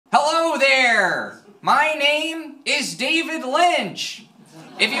there! My name is David Lynch.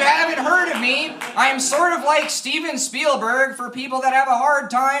 If you haven't heard of me, I'm sort of like Steven Spielberg for people that have a hard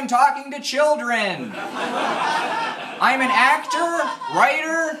time talking to children. I'm an actor,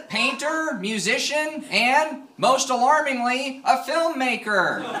 writer, painter, musician, and, most alarmingly, a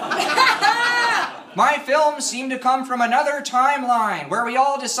filmmaker. My films seem to come from another timeline where we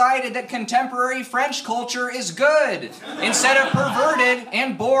all decided that contemporary French culture is good instead of perverted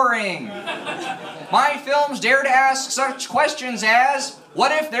and boring. My films dare to ask such questions as,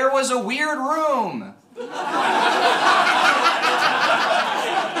 what if there was a weird room?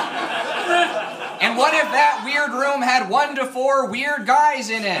 And what if that weird room had 1 to 4 weird guys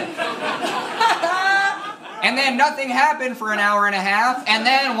in it? And then nothing happened for an hour and a half, and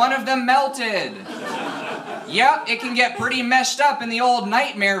then one of them melted. Yep, it can get pretty messed up in the old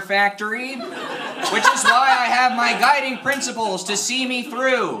nightmare factory, which is why I have my guiding principles to see me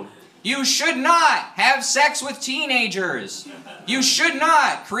through. You should not have sex with teenagers. You should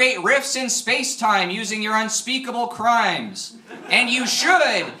not create rifts in space-time using your unspeakable crimes. And you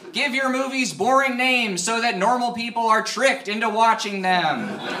should give your movies boring names so that normal people are tricked into watching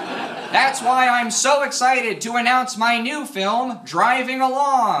them. That's why I'm so excited to announce my new film, Driving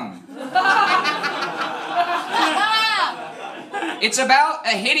Along. It's about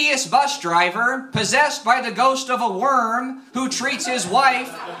a hideous bus driver possessed by the ghost of a worm who treats his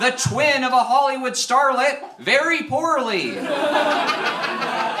wife, the twin of a Hollywood starlet, very poorly.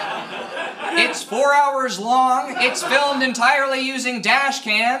 It's 4 hours long, it's filmed entirely using dash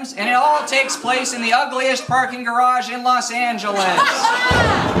cams, and it all takes place in the ugliest parking garage in Los Angeles.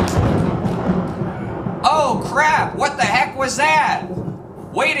 Oh crap, what the heck was that?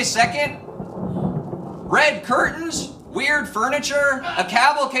 Wait a second. Red curtains? Weird furniture, a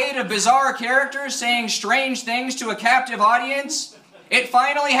cavalcade of bizarre characters saying strange things to a captive audience. It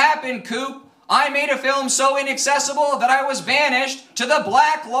finally happened, Coop. I made a film so inaccessible that I was banished to the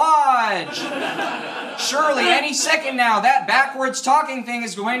Black Lodge. Surely, any second now, that backwards talking thing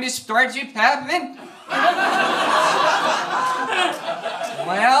is going to start to happen.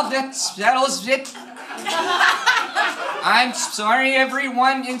 Well, that settles it. I'm sorry,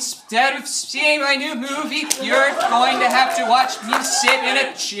 everyone. Instead of seeing my new movie, you're going to have to watch me sit in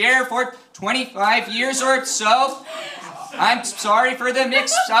a chair for 25 years or so. I'm sorry for the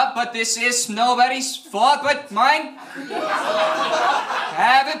mix-up, but this is nobody's fault but mine.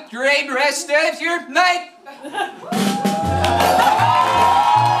 Have a great rest of your night.